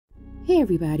Hey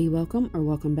everybody,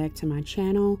 welcome back to my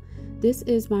channel. This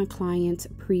is my client's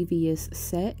previous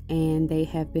set and they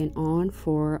have been on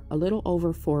for a little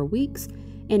over 4 weeks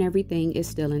and everything is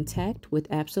still intact with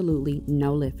absolutely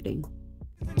no lifting.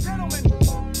 Gentlemen,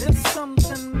 there's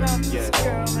something about this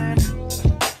girl, man,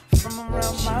 from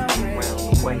around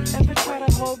my way. Ever try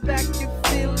to hold back your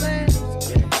feelings,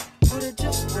 but it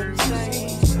just wouldn't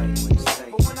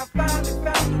say. But when I finally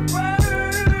found the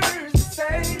words to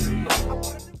say,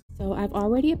 so I've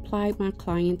already applied my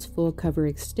client's full cover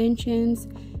extensions,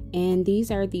 and these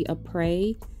are the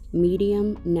Apres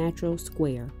Medium Natural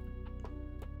Square.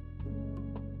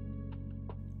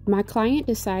 My client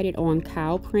decided on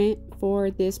cow print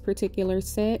for this particular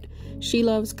set. She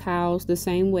loves cows the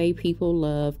same way people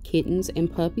love kittens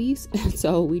and puppies,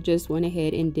 so we just went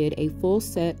ahead and did a full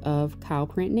set of cow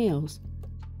print nails.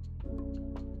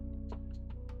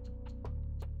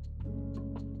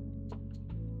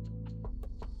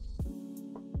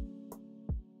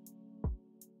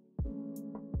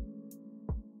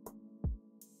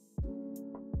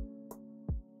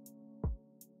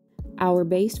 Our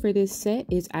base for this set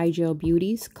is IGel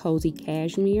Beauty's Cozy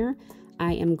Cashmere.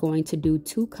 I am going to do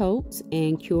 2 coats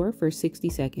and cure for 60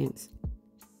 seconds.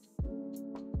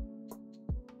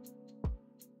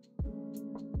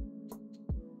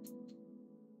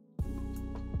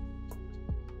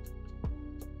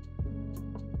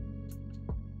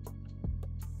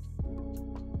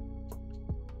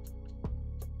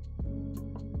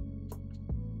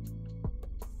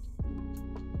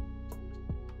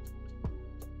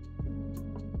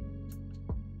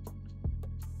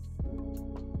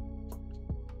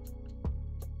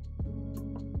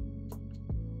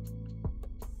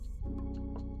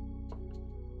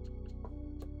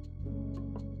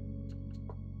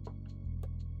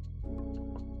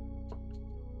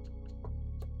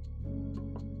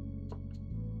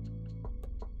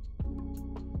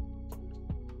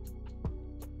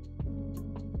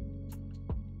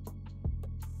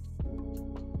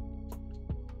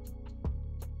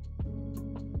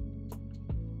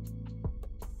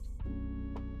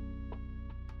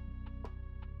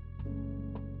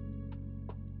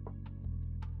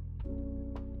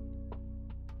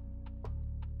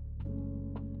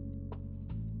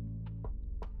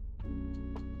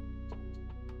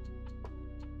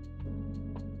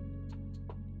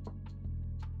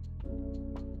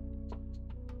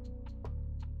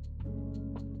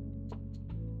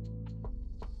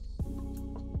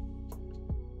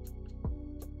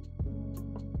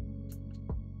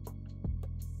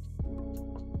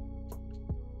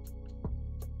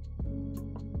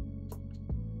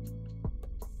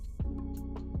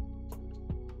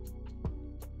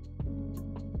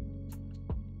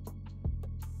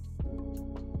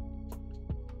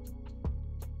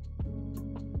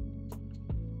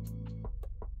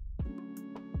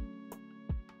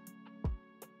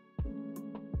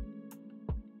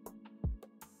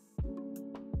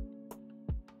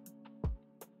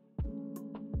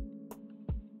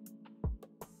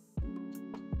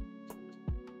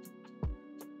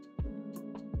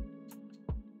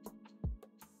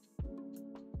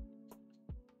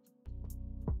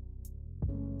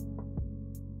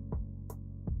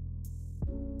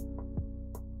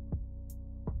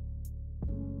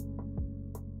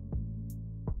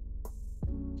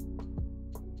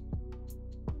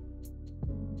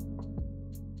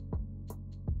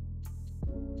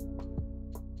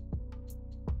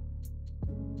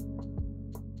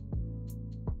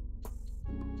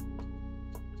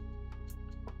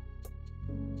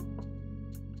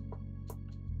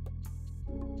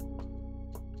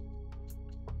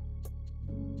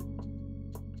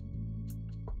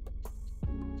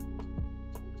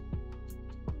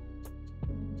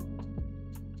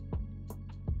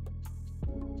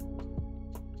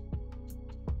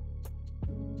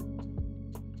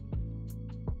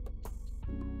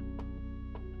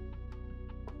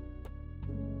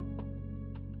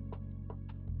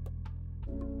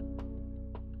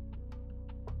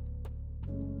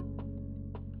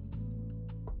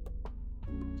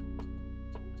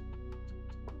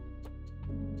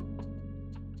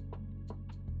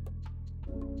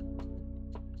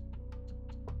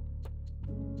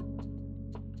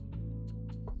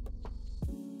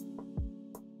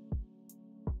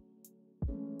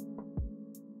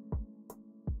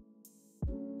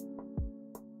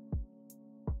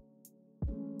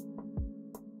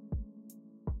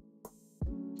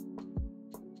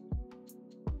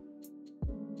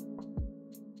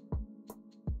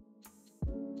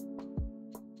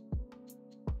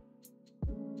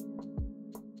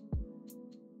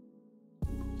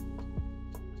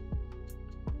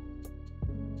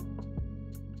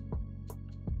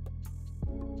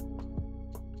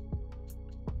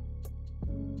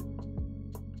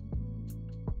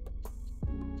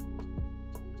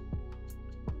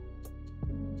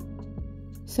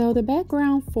 So the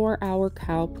background for our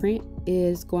cow print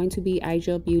is going to be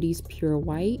IGel Beauty's Pure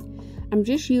White. I'm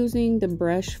just using the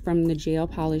brush from the gel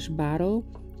polish bottle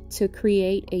to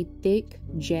create a thick,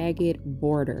 jagged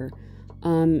border.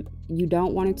 You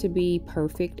don't want it to be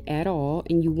perfect at all,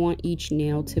 and you want each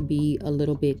nail to be a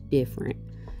little bit different.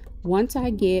 Once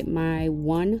I get my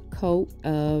one coat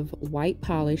of white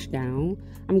polish down,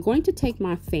 I'm going to take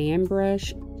my fan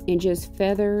brush and just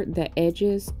feather the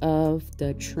edges of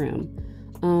the trim.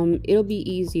 It'll be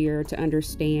easier to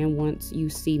understand once you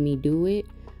see me do it,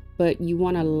 but you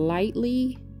want to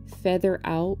lightly feather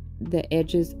out the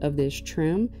edges of this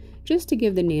trim just to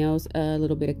give the nails a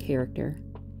little bit of character.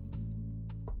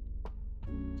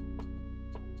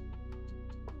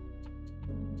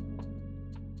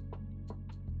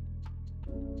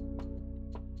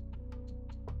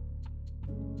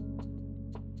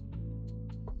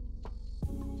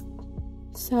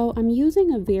 So I'm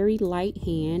using a very light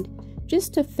hand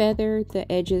just to feather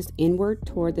the edges inward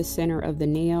toward the center of the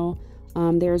nail.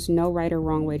 There's no right or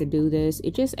wrong way to do this.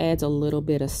 It just adds a little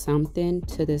bit of something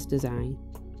to this design.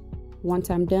 Once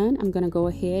I'm done, I'm going to go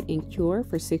ahead and cure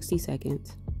for 60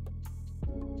 seconds.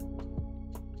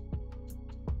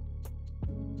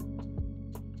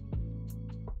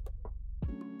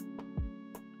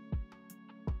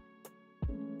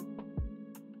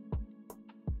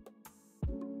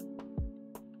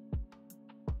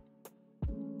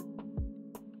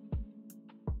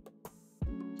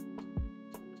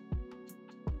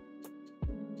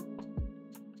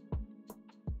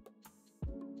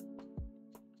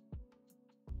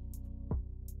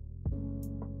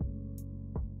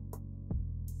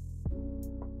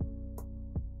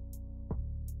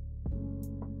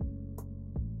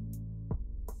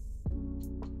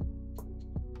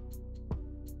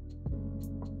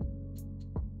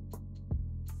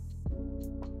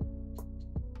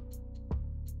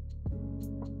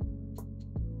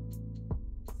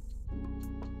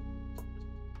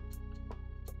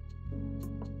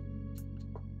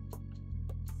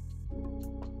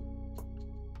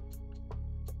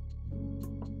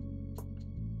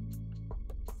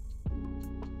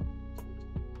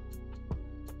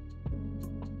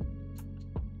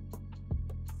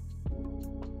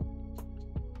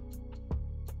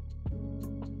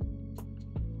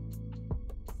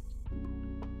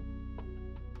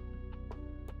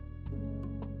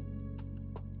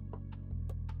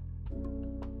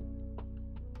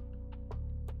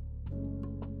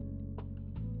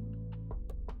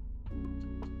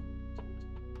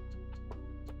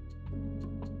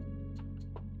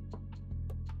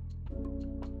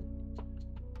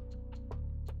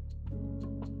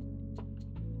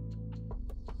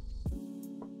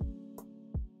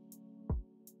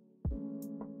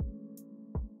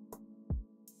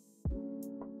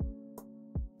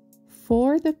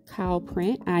 For the cow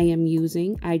print, I am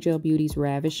using IGel Beauty's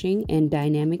Ravishing and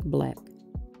Dynamic Black.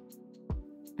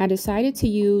 I decided to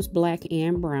use black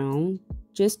and brown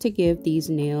just to give these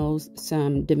nails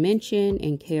some dimension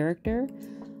and character.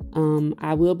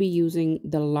 I will be using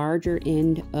the larger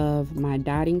end of my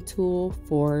dotting tool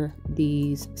for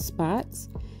these spots.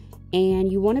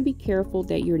 And you want to be careful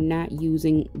that you're not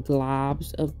using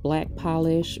globs of black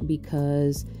polish,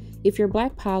 because if your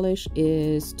black polish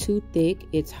is too thick,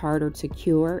 it's harder to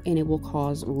cure and it will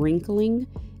cause wrinkling,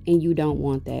 and you don't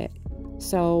want that.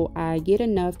 So I get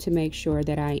enough to make sure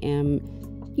that I am,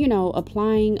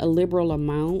 applying a liberal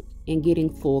amount and getting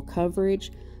full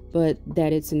coverage, but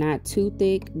that it's not too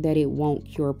thick that it won't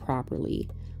cure properly.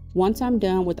 Once I'm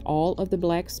done with all of the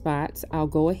black spots, I'll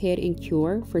go ahead and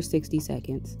cure for 60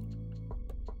 seconds.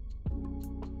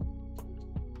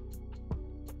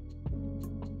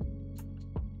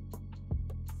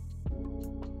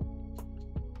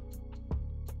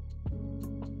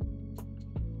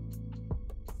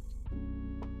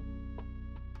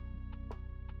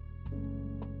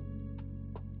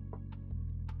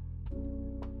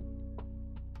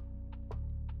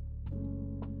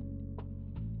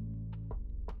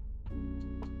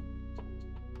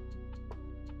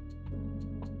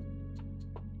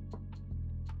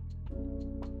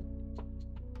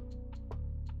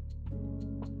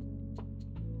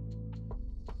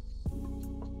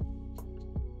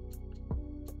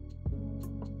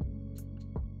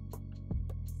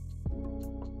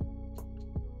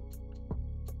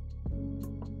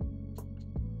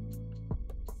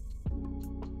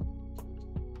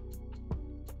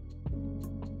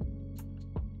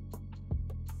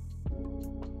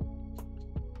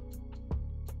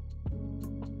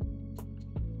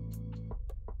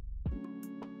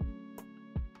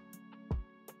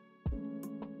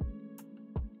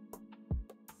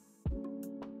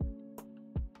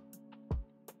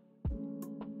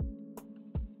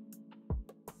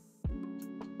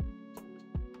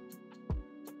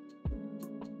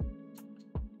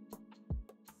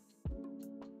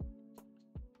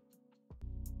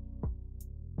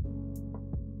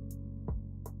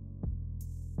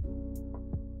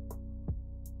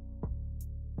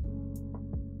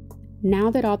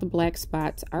 Now that all the black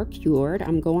spots are cured,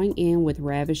 I'm going in with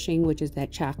Ravishing, which is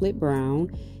that chocolate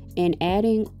brown, and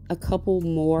adding a couple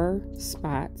more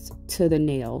spots to the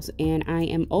nails. And I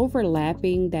am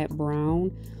overlapping that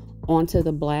brown onto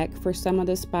the black for some of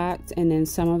the spots, and then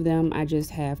some of them I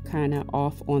just have kind of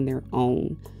off on their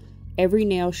own. Every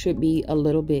nail should be a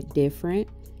little bit different,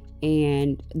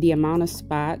 and the amount of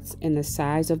spots and the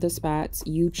size of the spots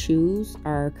you choose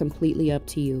are completely up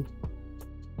to you.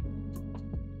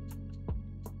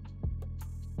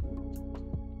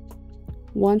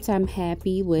 Once I'm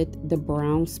happy with the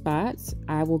brown spots,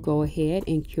 I will go ahead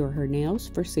and cure her nails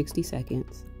for 60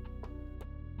 seconds.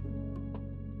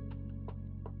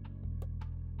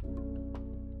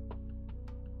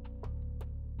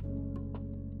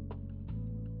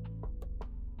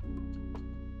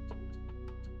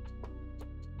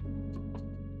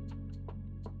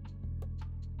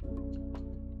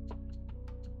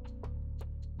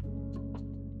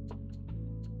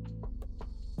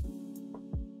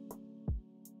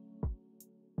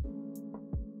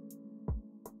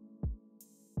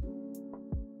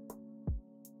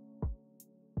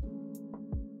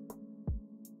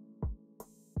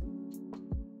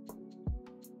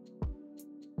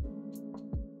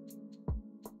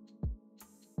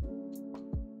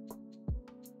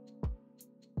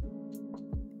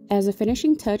 As a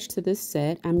finishing touch to this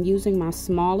set, I'm using my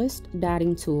smallest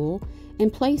dotting tool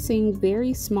and placing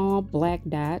very small black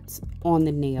dots on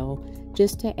the nail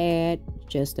just to add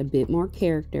just a bit more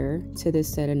character to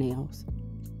this set of nails.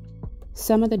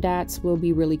 Some of the dots will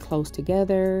be really close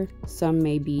together, some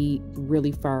may be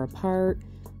really far apart.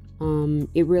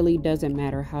 It really doesn't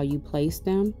matter how you place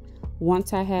them.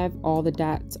 Once I have all the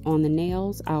dots on the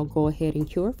nails, I'll go ahead and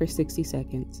cure for 60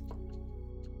 seconds.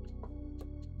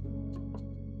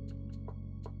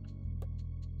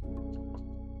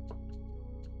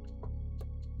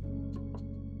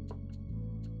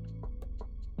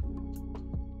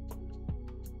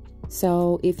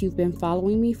 So if you've been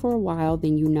following me for a while,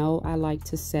 then you know I like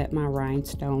to set my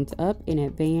rhinestones up in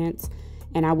advance,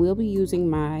 and I will be using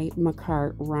my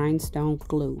Macart rhinestone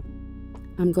glue.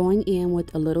 I'm going in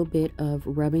with a little bit of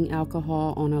rubbing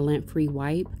alcohol on a lint-free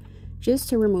wipe just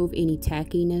to remove any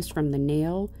tackiness from the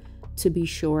nail to be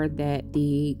sure that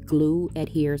the glue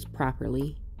adheres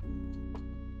properly.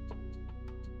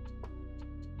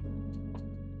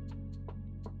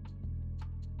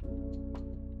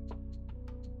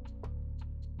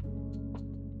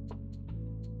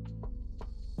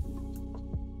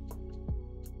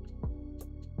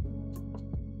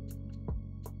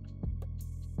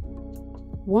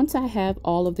 Once I have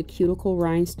all of the cuticle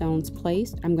rhinestones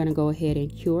placed, I'm going to go ahead and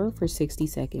cure for 60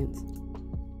 seconds.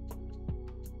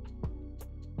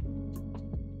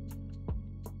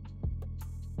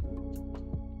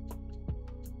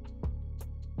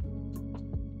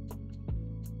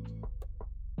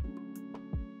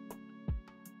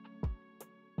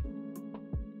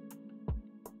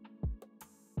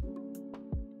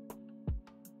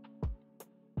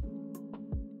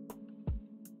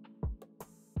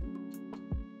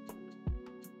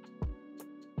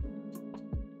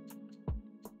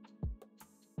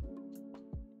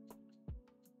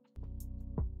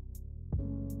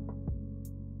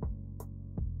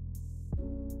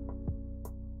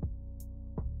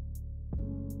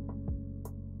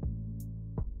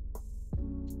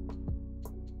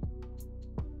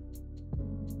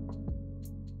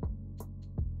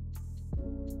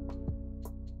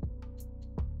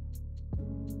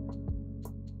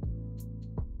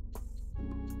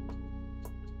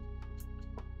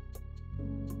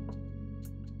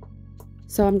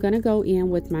 So I'm going to go in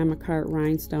with my Macart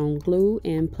rhinestone glue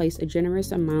and place a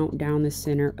generous amount down the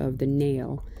center of the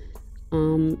nail.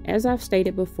 As I've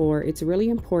stated before, it's really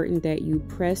important that you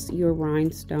press your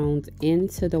rhinestones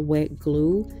into the wet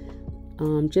glue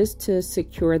just to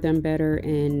secure them better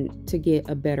and to get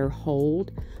a better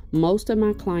hold. Most of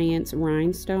my clients'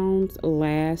 rhinestones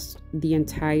last the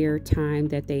entire time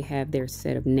that they have their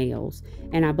set of nails,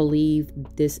 and I believe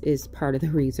this is part of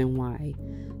the reason why.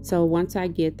 So once I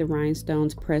get the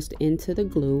rhinestones pressed into the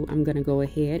glue, I'm going to go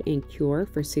ahead and cure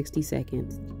for 60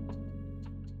 seconds.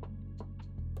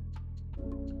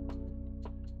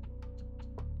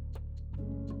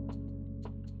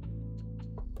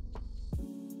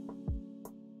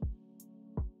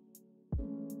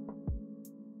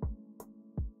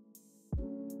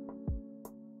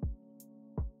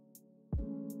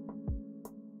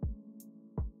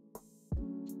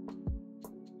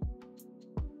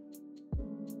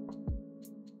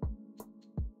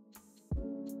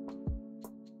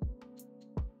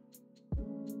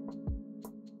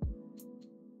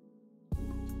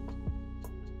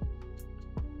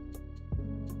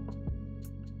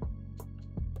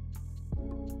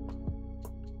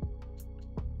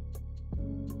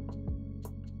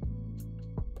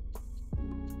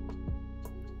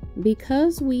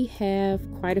 Because we have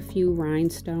quite a few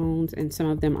rhinestones and some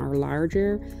of them are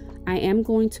larger, I am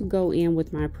going to go in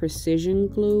with my precision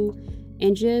glue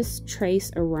and just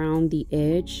trace around the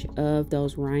edge of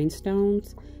those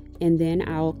rhinestones, and then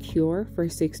I'll cure for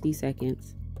 60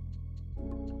 seconds.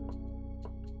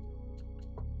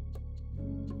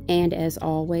 And as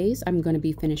always, I'm going to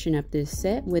be finishing up this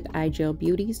set with IGel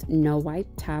Beauty's No Wipe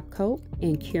Top Coat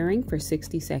and curing for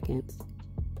 60 seconds.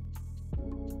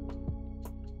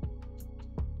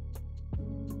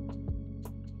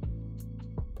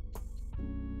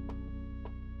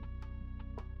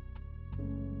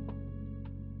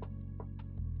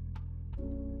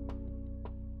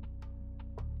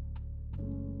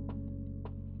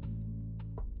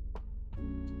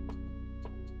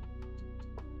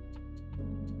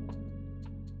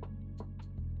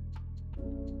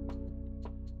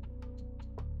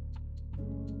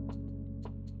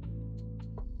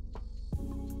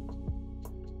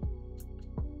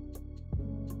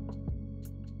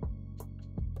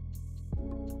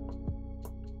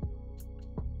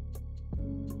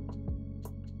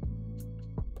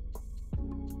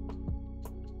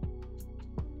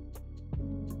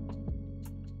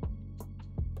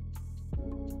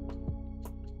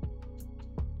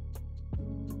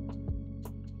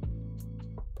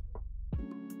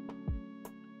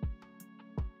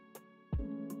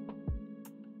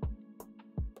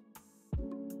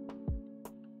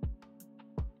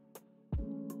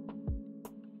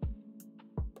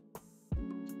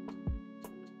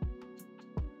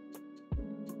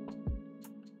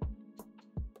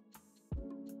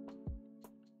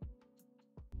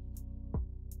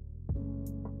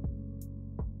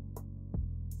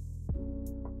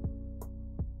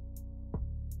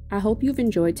 I hope you've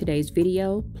enjoyed today's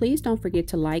video. Please don't forget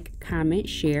to like, comment,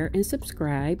 share, and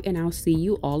subscribe, and I'll see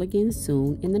you all again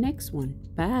soon in the next one.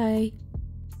 Bye!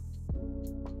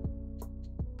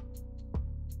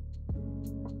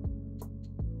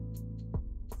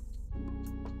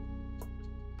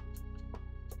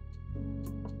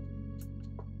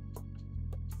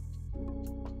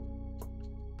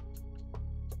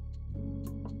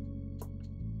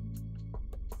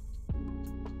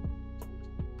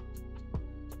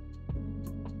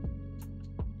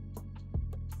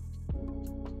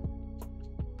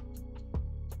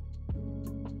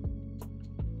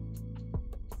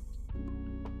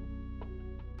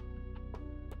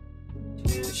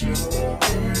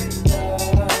 You